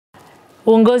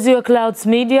Uongozi wa Clouds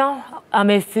Media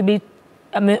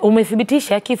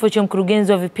umethibitisha kifo cha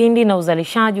mkurugenzi wa vipindi na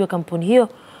uzalishaji wa kampuni hiyo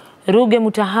Ruge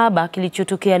Mutahaba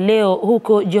kilichotokea leo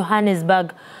huko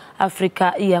Johannesburg,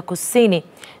 Afrika ya Kusini.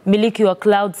 Mmiliki wa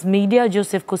Clouds Media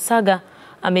Joseph Kosaga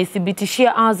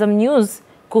amethibitishia Azam News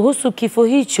kuhusu kifo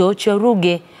hicho cha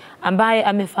Ruge, ambaye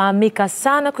amefahamika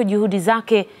sana kwa juhudi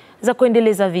zake za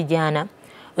kuendeleza vijana.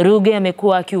 Ruge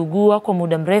amekuwa akiugua kwa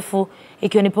muda mrefu,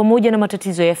 ikiwa ni pamoja na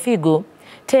matatizo ya figo.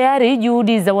 Tayari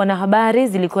juhudi za wanahabari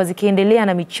zilikuwa zikiendelea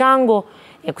na michango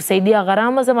ya kusaidia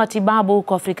gharama za matibabu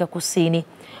huko Afrika Kusini.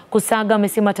 Kosaga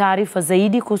amesema taarifa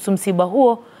zaidi kuhusu msiba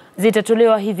huo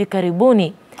zitatolewa hivi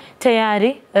karibuni.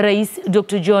 Tayari Rais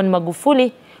Dr. John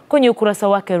Magufuli kwenye ukurasa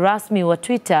wake rasmi wa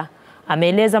Twitter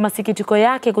ameeleza masikitiko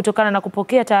yake kutokana na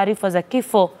kupokea taarifa za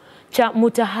kifo cha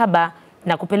Mutahaba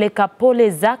na kupeleka pole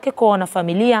zake kwa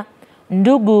wanafamilia,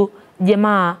 ndugu,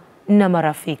 jamaa na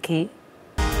marafiki.